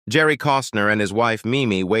Jerry Costner and his wife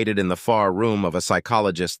Mimi waited in the far room of a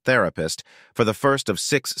psychologist-therapist for the first of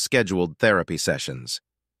 6 scheduled therapy sessions.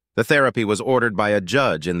 The therapy was ordered by a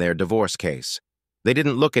judge in their divorce case. They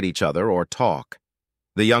didn't look at each other or talk.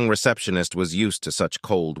 The young receptionist was used to such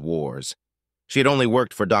cold wars. She had only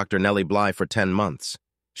worked for Dr. Nellie Bly for 10 months.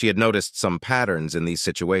 She had noticed some patterns in these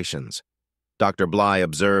situations. Dr. Bly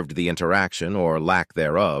observed the interaction, or lack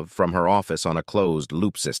thereof, from her office on a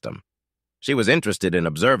closed-loop system. She was interested in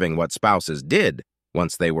observing what spouses did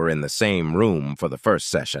once they were in the same room for the first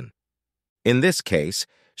session. In this case,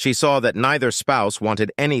 she saw that neither spouse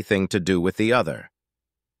wanted anything to do with the other.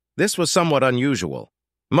 This was somewhat unusual.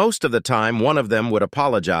 Most of the time, one of them would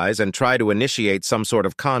apologize and try to initiate some sort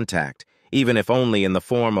of contact, even if only in the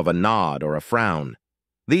form of a nod or a frown.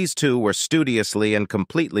 These two were studiously and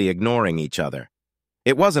completely ignoring each other.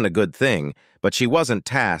 It wasn't a good thing, but she wasn't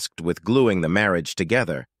tasked with gluing the marriage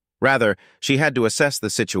together. Rather, she had to assess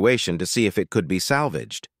the situation to see if it could be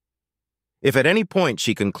salvaged. If at any point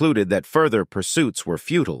she concluded that further pursuits were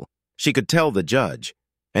futile, she could tell the judge,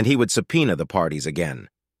 and he would subpoena the parties again.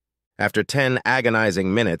 After 10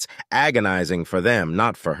 agonizing minutes, agonizing for them,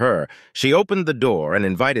 not for her, she opened the door and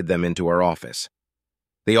invited them into her office.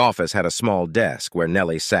 The office had a small desk where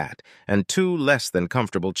Nellie sat, and 2 less than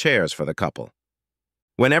comfortable chairs for the couple.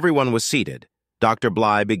 When everyone was seated, Dr.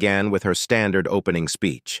 Bly began with her standard opening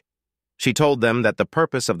speech. She told them that the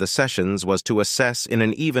purpose of the sessions was to assess in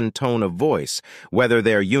an even tone of voice whether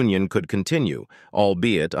their union could continue,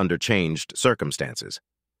 albeit under changed circumstances.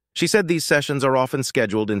 She said these sessions are often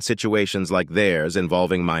scheduled in situations like theirs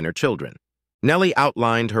involving minor children. Nellie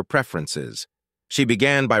outlined her preferences. She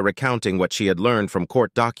began by recounting what she had learned from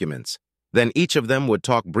court documents. Then each of them would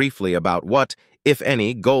talk briefly about what, if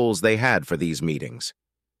any, goals they had for these meetings.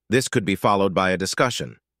 This could be followed by a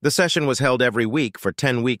discussion. The session was held every week for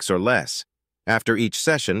 10 weeks or less. After each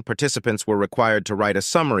session, participants were required to write a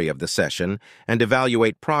summary of the session and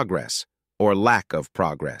evaluate progress, or lack of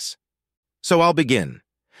progress. So I'll begin.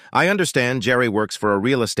 I understand Jerry works for a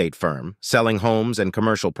real estate firm, selling homes and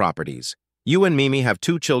commercial properties. You and Mimi have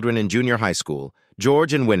 2 children in junior high school,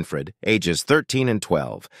 George and Winfred, ages 13 and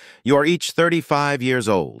 12. You are each 35 years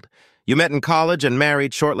old. You met in college and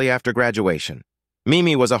married shortly after graduation.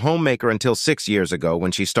 Mimi was a homemaker until 6 years ago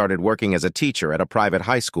when she started working as a teacher at a private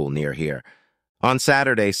high school near here. On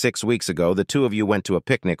Saturday, 6 weeks ago, the 2 of you went to a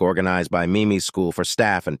picnic organized by Mimi's school for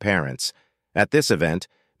staff and parents. At this event,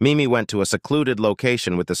 Mimi went to a secluded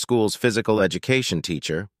location with the school's physical education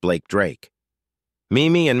teacher, Blake Drake.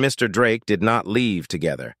 Mimi and Mr. Drake did not leave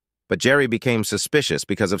together, but Jerry became suspicious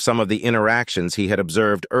because of some of the interactions he had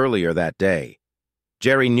observed earlier that day.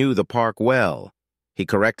 Jerry knew the park well. He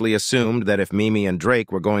correctly assumed that if Mimi and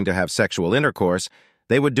Drake were going to have sexual intercourse,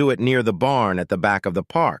 they would do it near the barn at the back of the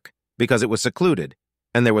park, because it was secluded,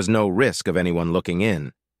 and there was no risk of anyone looking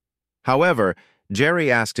in. However, Jerry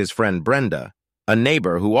asked his friend Brenda, a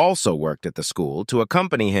neighbor who also worked at the school, to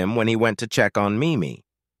accompany him when he went to check on Mimi.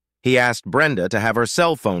 He asked Brenda to have her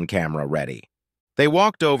cell phone camera ready. They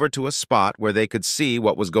walked over to a spot where they could see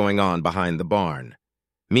what was going on behind the barn.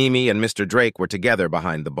 Mimi and Mr. Drake were together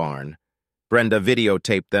behind the barn. Brenda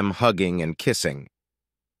videotaped them hugging and kissing.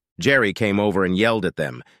 Jerry came over and yelled at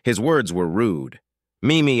them. His words were rude.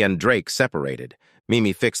 Mimi and Drake separated.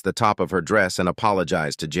 Mimi fixed the top of her dress and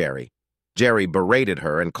apologized to Jerry. Jerry berated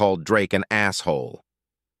her and called Drake an asshole.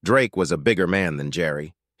 Drake was a bigger man than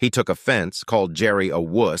Jerry. He took offense, called Jerry a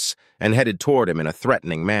wuss, and headed toward him in a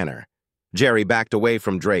threatening manner. Jerry backed away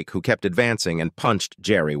from Drake, who kept advancing, and punched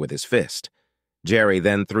Jerry with his fist. Jerry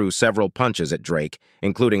then threw several punches at Drake,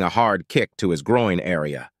 including a hard kick to his groin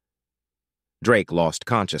area. Drake lost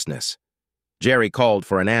consciousness. Jerry called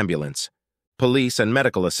for an ambulance. Police and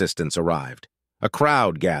medical assistants arrived. A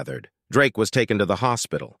crowd gathered. Drake was taken to the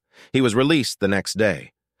hospital. He was released the next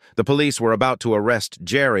day. The police were about to arrest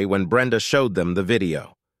Jerry when Brenda showed them the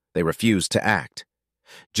video. They refused to act.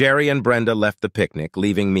 Jerry and Brenda left the picnic,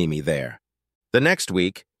 leaving Mimi there. The next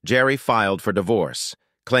week, Jerry filed for divorce,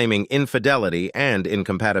 claiming infidelity and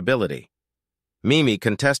incompatibility. Mimi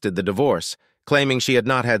contested the divorce, claiming she had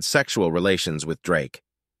not had sexual relations with Drake.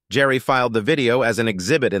 Jerry filed the video as an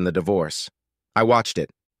exhibit in the divorce. I watched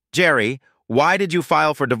it. Jerry, why did you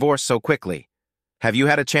file for divorce so quickly? Have you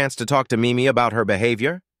had a chance to talk to Mimi about her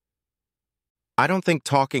behavior? I don't think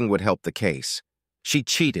talking would help the case. She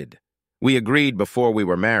cheated. We agreed before we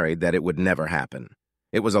were married that it would never happen.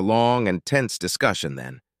 It was a long and tense discussion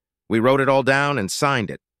then. We wrote it all down and signed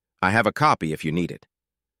it. I have a copy if you need it.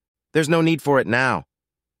 There's no need for it now.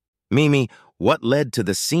 Mimi, what led to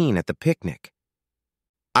the scene at the picnic?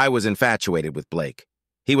 I was infatuated with Blake.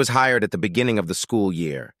 He was hired at the beginning of the school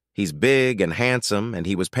year. He's big and handsome, and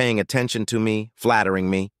he was paying attention to me, flattering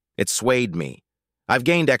me. It swayed me. I've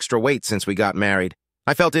gained extra weight since we got married.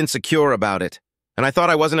 I felt insecure about it, and I thought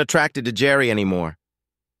I wasn't attracted to Jerry anymore.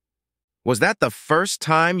 Was that the first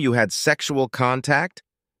time you had sexual contact?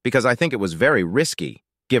 Because I think it was very risky,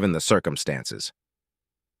 given the circumstances.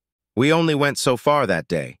 We only went so far that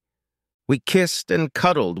day. We kissed and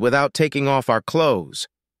cuddled without taking off our clothes.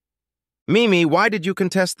 Mimi, why did you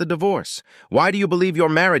contest the divorce? Why do you believe your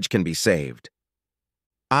marriage can be saved?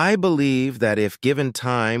 I believe that if given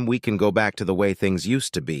time, we can go back to the way things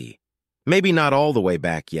used to be. Maybe not all the way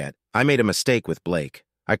back yet. I made a mistake with Blake.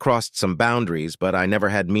 I crossed some boundaries, but I never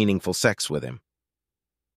had meaningful sex with him.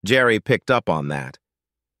 Jerry picked up on that.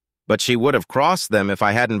 But she would have crossed them if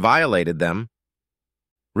I hadn't violated them.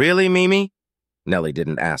 Really, Mimi? Nellie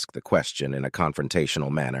didn't ask the question in a confrontational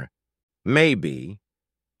manner. Maybe.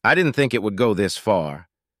 I didn't think it would go this far.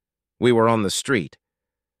 We were on the street,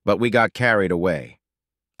 but we got carried away.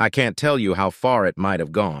 I can't tell you how far it might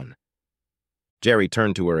have gone. Jerry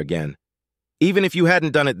turned to her again. Even if you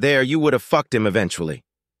hadn't done it there, you would have fucked him eventually.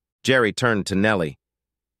 Jerry turned to Nellie.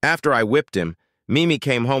 After I whipped him, Mimi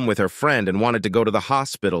came home with her friend and wanted to go to the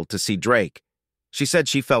hospital to see Drake. She said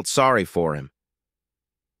she felt sorry for him.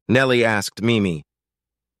 Nellie asked Mimi,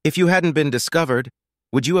 if you hadn't been discovered,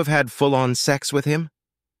 would you have had full-on sex with him?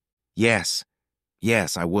 Yes,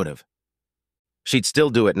 I would have. She'd still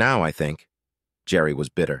do it now, I think. Jerry was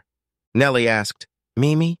bitter. Nellie asked,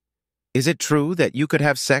 Mimi, is it true that you could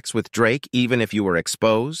have sex with Drake even if you were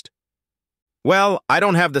exposed? Well, I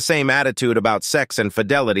don't have the same attitude about sex and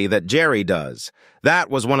fidelity that Jerry does. That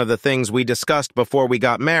was one of the things we discussed before we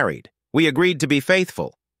got married. We agreed to be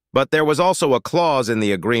faithful. But there was also a clause in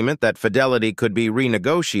the agreement that fidelity could be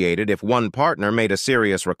renegotiated if one partner made a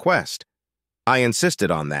serious request. I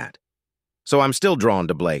insisted on that. So I'm still drawn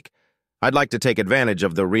to Blake. I'd like to take advantage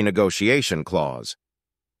of the renegotiation clause.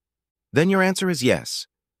 Then your answer is yes.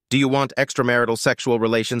 Do you want extramarital sexual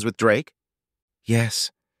relations with Drake?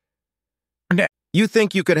 Yes. You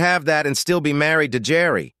think you could have that and still be married to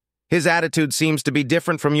Jerry? His attitude seems to be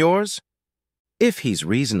different from yours? If he's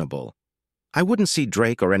reasonable. I wouldn't see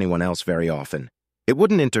Drake or anyone else very often. It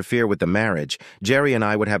wouldn't interfere with the marriage. Jerry and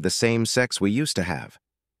I would have the same sex we used to have.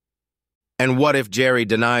 And what if Jerry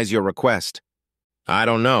denies your request? I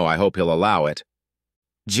don't know. I hope he'll allow it.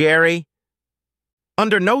 Jerry?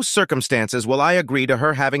 Under no circumstances will I agree to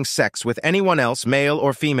her having sex with anyone else, male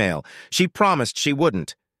or female. She promised she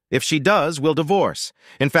wouldn't. If she does, we'll divorce.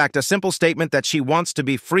 In fact, a simple statement that she wants to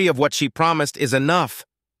be free of what she promised is enough.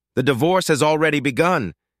 The divorce has already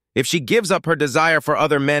begun. If she gives up her desire for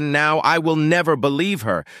other men now, I will never believe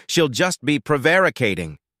her. She'll just be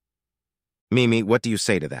prevaricating. Mimi, what do you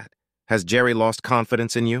say to that? Has Jerry lost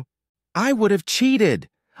confidence in you? I would have cheated.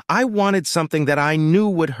 I wanted something that I knew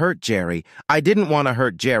would hurt Jerry. I didn't want to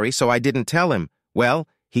hurt Jerry, so I didn't tell him. Well,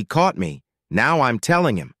 he caught me. Now I'm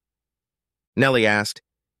telling him. Nellie asked,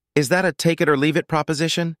 is that a take-it-or-leave-it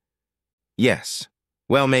proposition? Yes.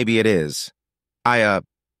 Well, maybe it is. I'm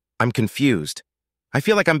confused. I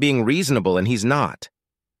feel like I'm being reasonable and he's not.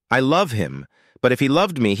 I love him, but if he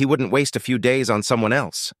loved me, he wouldn't waste a few days on someone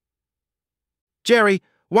else. Jerry,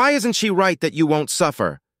 why isn't she right that you won't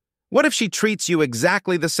suffer? What if she treats you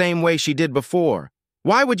exactly the same way she did before?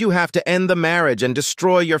 Why would you have to end the marriage and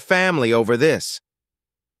destroy your family over this?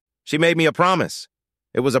 She made me a promise.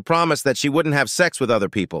 It was a promise that she wouldn't have sex with other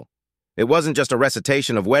people. It wasn't just a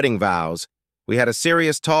recitation of wedding vows. We had a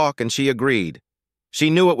serious talk and she agreed. She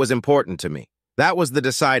knew it was important to me. That was the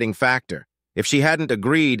deciding factor. If she hadn't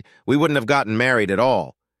agreed, we wouldn't have gotten married at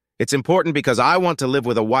all. It's important because I want to live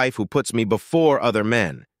with a wife who puts me before other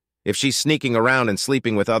men. If she's sneaking around and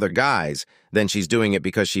sleeping with other guys, then she's doing it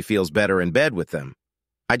because she feels better in bed with them.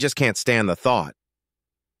 I just can't stand the thought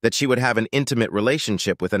that she would have an intimate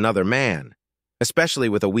relationship with another man, especially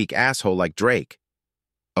with a weak asshole like Drake.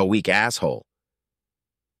 A weak asshole.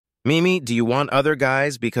 Mimi, do you want other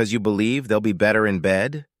guys because you believe they'll be better in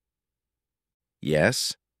bed?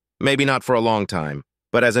 Yes. Maybe not for a long time,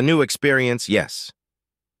 but as a new experience, yes.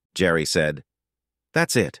 Jerry said,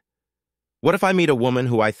 that's it. What if I meet a woman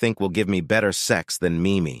who I think will give me better sex than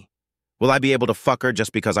Mimi? Will I be able to fuck her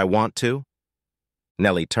just because I want to?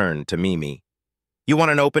 Nellie turned to Mimi. You want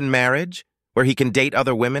an open marriage, where he can date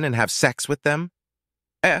other women and have sex with them?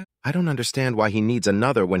 I don't understand why he needs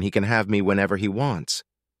another when he can have me whenever he wants.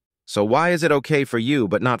 So why is it okay for you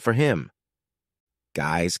but not for him?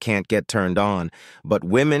 Guys can't get turned on, but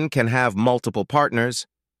women can have multiple partners.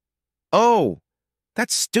 Oh,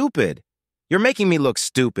 that's stupid. You're making me look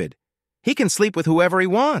stupid. He can sleep with whoever he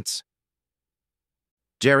wants.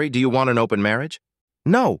 Jerry, do you want an open marriage?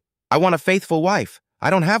 No, I want a faithful wife. I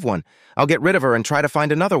don't have one. I'll get rid of her and try to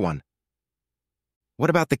find another one." "What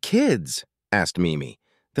about the kids?" asked Mimi.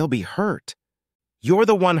 "They'll be hurt." "You're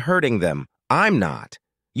the one hurting them. I'm not.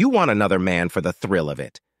 You want another man for the thrill of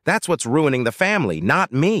it. That's what's ruining the family,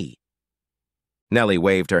 not me." Nellie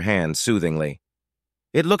waved her hand soothingly.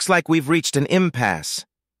 "It looks like we've reached an impasse.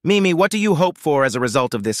 Mimi, what do you hope for as a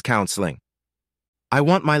result of this counseling?" "I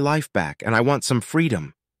want my life back, and I want some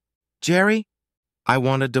freedom." "Jerry, I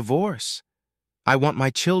want a divorce. I want my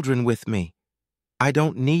children with me. I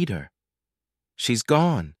don't need her. She's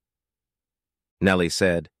gone." Nellie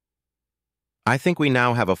said, "I think we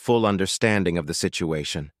now have a full understanding of the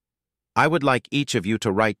situation. I would like each of you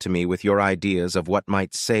to write to me with your ideas of what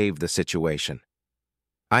might save the situation.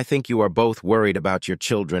 I think you are both worried about your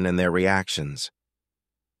children and their reactions."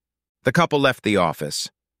 The couple left the office.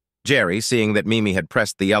 Jerry, seeing that Mimi had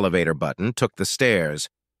pressed the elevator button, took the stairs,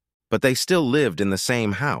 but they still lived in the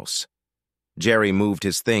same house. Jerry moved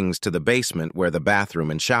his things to the basement where the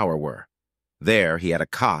bathroom and shower were. There he had a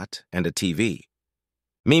cot and a TV.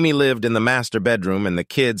 Mimi lived in the master bedroom and the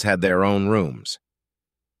kids had their own rooms.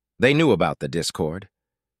 They knew about the discord.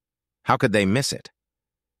 How could they miss it?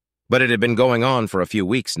 But it had been going on for a few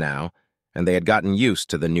weeks now, and they had gotten used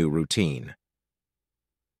to the new routine.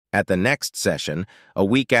 At the next session, a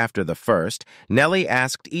week after the first, Nellie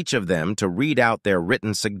asked each of them to read out their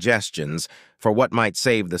written suggestions for what might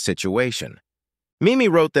save the situation. Mimi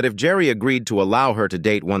wrote that if Jerry agreed to allow her to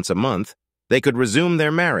date once a month, they could resume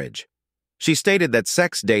their marriage. She stated that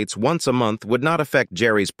sex dates once a month would not affect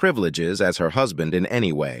Jerry's privileges as her husband in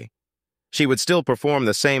any way. She would still perform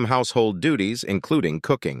the same household duties, including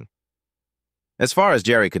cooking. As far as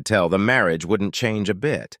Jerry could tell, the marriage wouldn't change a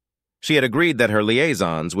bit. She had agreed that her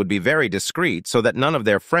liaisons would be very discreet so that none of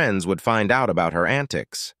their friends would find out about her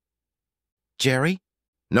antics. "Jerry?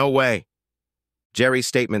 No way." Jerry's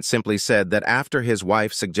statement simply said that after his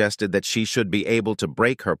wife suggested that she should be able to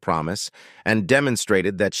break her promise and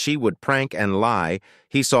demonstrated that she would prank and lie,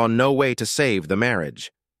 he saw no way to save the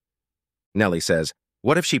marriage. Nellie says,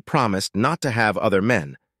 "What if she promised not to have other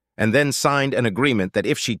men, and then signed an agreement that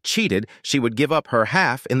if she cheated, she would give up her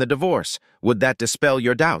half in the divorce? Would that dispel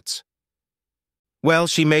your doubts?" "Well,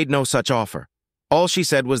 she made no such offer. All she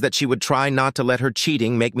said was that she would try not to let her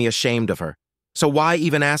cheating make me ashamed of her. So why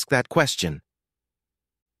even ask that question?"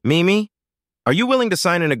 "Mimi, are you willing to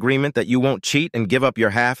sign an agreement that you won't cheat and give up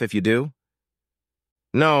your half if you do?"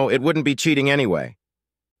 "No, it wouldn't be cheating anyway."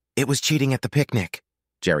 "It was cheating at the picnic."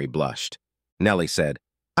 Jerry blushed. Nellie said,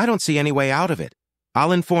 "I don't see any way out of it.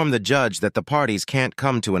 I'll inform the judge that the parties can't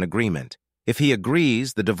come to an agreement. If he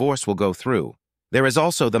agrees, the divorce will go through. There is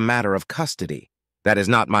also the matter of custody. That is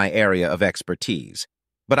not my area of expertise.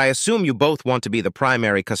 But I assume you both want to be the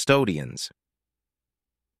primary custodians."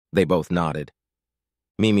 They both nodded.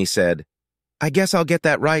 Mimi said, "I guess I'll get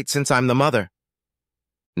that right since I'm the mother."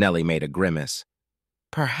 Nellie made a grimace.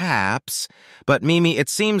 "Perhaps, but Mimi, it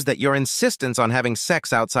seems that your insistence on having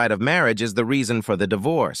sex outside of marriage is the reason for the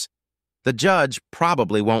divorce. The judge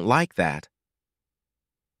probably won't like that."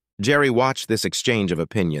 Jerry watched this exchange of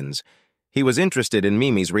opinions. He was interested in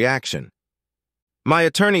Mimi's reaction. "My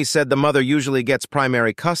attorney said the mother usually gets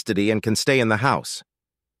primary custody and can stay in the house."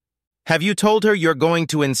 "Have you told her you're going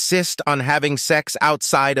to insist on having sex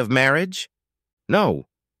outside of marriage?" "No,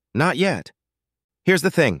 not yet. Here's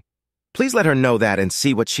the thing. Please let her know that and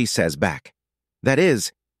see what she says back. That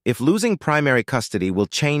is, if losing primary custody will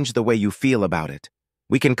change the way you feel about it.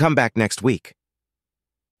 We can come back next week."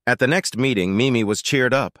 At the next meeting, Mimi was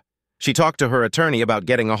cheered up. She talked to her attorney about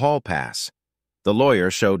getting a hall pass. The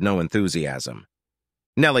lawyer showed no enthusiasm.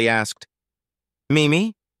 Nellie asked,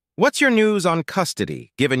 "Mimi, what's your news on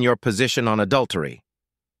custody, given your position on adultery?"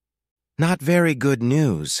 "Not very good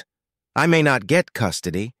news. I may not get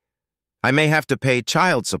custody. I may have to pay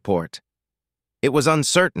child support. It was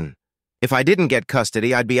uncertain. If I didn't get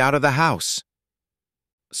custody, I'd be out of the house."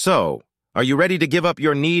 "So, are you ready to give up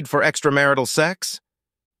your need for extramarital sex?"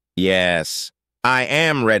 "Yes, I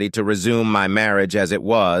am ready to resume my marriage as it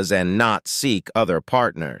was and not seek other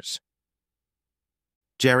partners."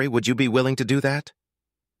 "Jerry, would you be willing to do that?"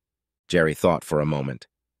 Jerry thought for a moment.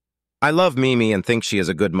 "I love Mimi and think she is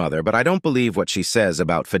a good mother, but I don't believe what she says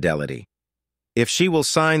about fidelity. If she will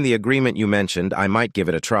sign the agreement you mentioned, I might give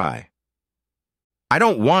it a try." "I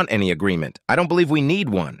don't want any agreement. I don't believe we need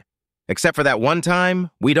one. Except for that one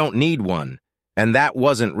time, we don't need one. And that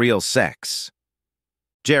wasn't real sex."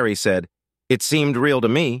 Jerry said, "It seemed real to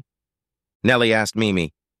me." Nellie asked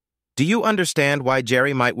Mimi, "Do you understand why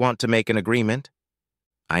Jerry might want to make an agreement?"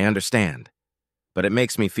 "I understand, but it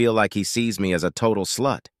makes me feel like he sees me as a total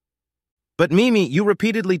slut." "But Mimi, you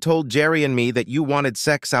repeatedly told Jerry and me that you wanted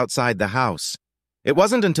sex outside the house." It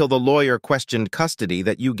wasn't until the lawyer questioned custody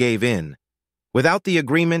that you gave in. Without the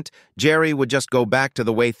agreement, Jerry would just go back to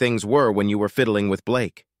the way things were when you were fiddling with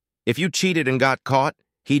Blake. If you cheated and got caught,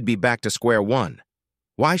 he'd be back to square one.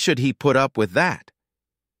 Why should he put up with that?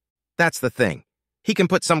 That's the thing. He can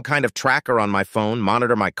put some kind of tracker on my phone,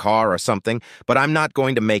 monitor my car or something, but I'm not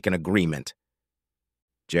going to make an agreement.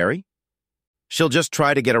 Jerry? She'll just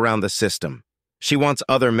try to get around the system. She wants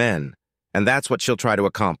other men, and that's what she'll try to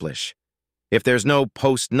accomplish. If there's no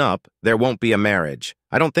post-nup, there won't be a marriage.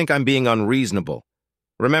 I don't think I'm being unreasonable.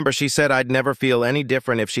 Remember, she said I'd never feel any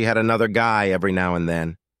different if she had another guy every now and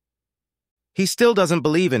then. He still doesn't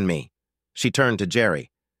believe in me. She turned to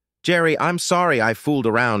Jerry. Jerry, I'm sorry I fooled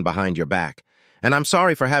around behind your back, and I'm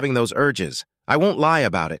sorry for having those urges. I won't lie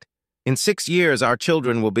about it. In 6 years, our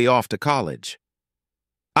children will be off to college.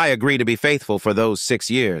 I agree to be faithful for those 6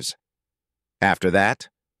 years. After that,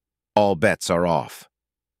 all bets are off.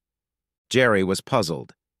 Jerry was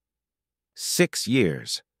puzzled. 6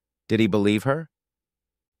 years. Did he believe her?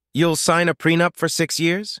 You'll sign a prenup for 6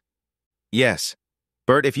 years? Yes.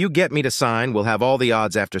 Bert, if you get me to sign, we'll have all the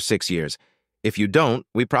odds after 6 years. If you don't,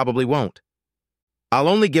 we probably won't. I'll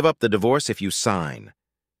only give up the divorce if you sign.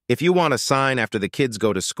 If you want to sign after the kids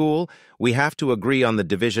go to school, we have to agree on the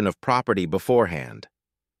division of property beforehand.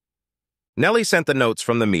 Nellie sent the notes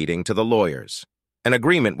from the meeting to the lawyers. An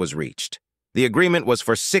agreement was reached. The agreement was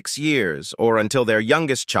for 6 years, or until their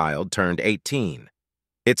youngest child turned 18.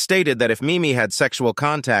 It stated that if Mimi had sexual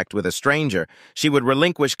contact with a stranger, she would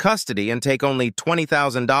relinquish custody and take only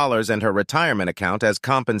 $20,000 and her retirement account as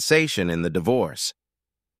compensation in the divorce.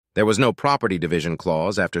 There was no property division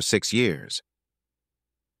clause after 6 years.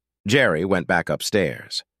 Jerry went back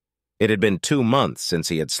upstairs. It had been 2 months since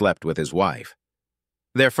he had slept with his wife.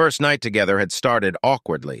 Their first night together had started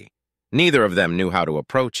awkwardly. Neither of them knew how to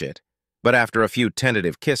approach it, but after a few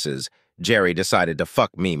tentative kisses, Jerry decided to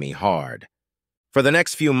fuck Mimi hard. For the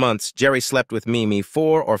next few months, Jerry slept with Mimi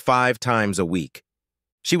 4 or 5 times a week.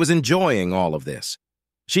 She was enjoying all of this.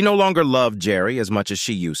 She no longer loved Jerry as much as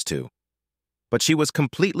she used to, but she was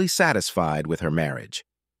completely satisfied with her marriage.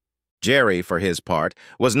 Jerry, for his part,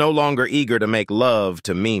 was no longer eager to make love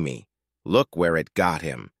to Mimi. Look where it got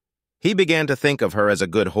him. He began to think of her as a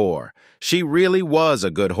good whore. She really was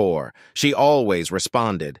a good whore. She always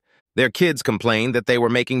responded. Their kids complained that they were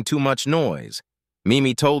making too much noise.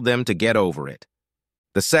 Mimi told them to get over it.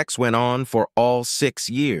 The sex went on for all 6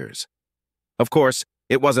 years. Of course,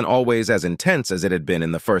 it wasn't always as intense as it had been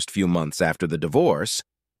in the first few months after the divorce,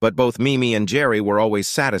 but both Mimi and Jerry were always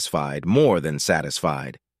satisfied, more than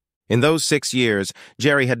satisfied. In those 6 years,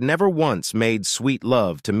 Jerry had never once made sweet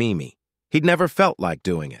love to Mimi. He'd never felt like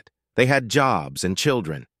doing it. They had jobs and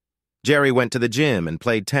children. Jerry went to the gym and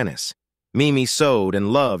played tennis. Mimi sewed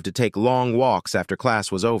and loved to take long walks after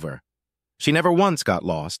class was over. She never once got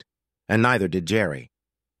lost, and neither did Jerry.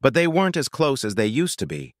 But they weren't as close as they used to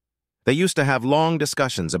be. They used to have long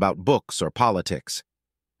discussions about books or politics.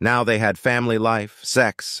 Now they had family life,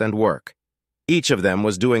 sex, and work. Each of them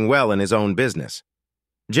was doing well in his own business.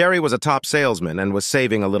 Jerry was a top salesman and was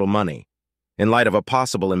saving a little money. In light of a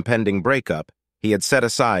possible impending breakup, he had set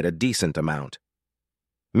aside a decent amount.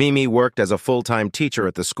 Mimi worked as a full-time teacher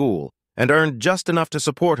at the school and earned just enough to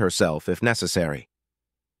support herself if necessary.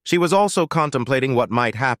 She was also contemplating what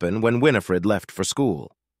might happen when Winifred left for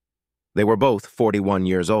school. They were both 41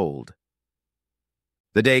 years old.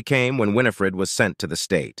 The day came when Winifred was sent to the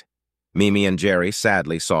state. Mimi and Jerry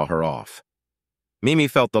sadly saw her off. Mimi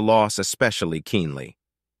felt the loss especially keenly.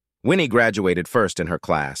 Winnie graduated first in her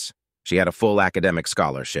class. She had a full academic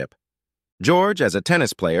scholarship. George, as a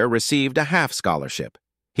tennis player, received a half scholarship.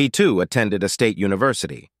 He, too, attended a state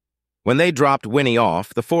university. When they dropped Winnie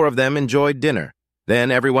off, the 4 of them enjoyed dinner. Then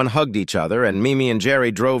everyone hugged each other, and Mimi and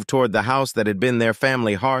Jerry drove toward the house that had been their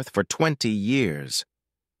family hearth for 20 years.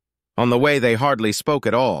 On the way, they hardly spoke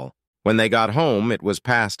at all. When they got home, it was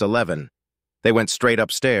past 11. They went straight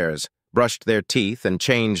upstairs, brushed their teeth, and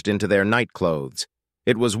changed into their night clothes.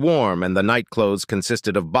 It was warm, and the night clothes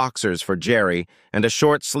consisted of boxers for Jerry and a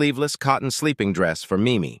short sleeveless cotton sleeping dress for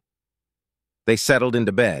Mimi. They settled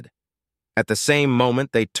into bed. At the same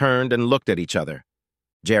moment, they turned and looked at each other.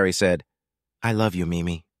 Jerry said, "I love you,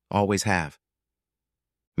 Mimi. Always have."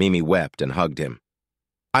 Mimi wept and hugged him.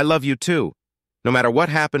 "I love you too. No matter what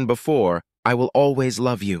happened before, I will always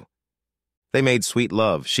love you." They made sweet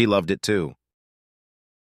love. She loved it too.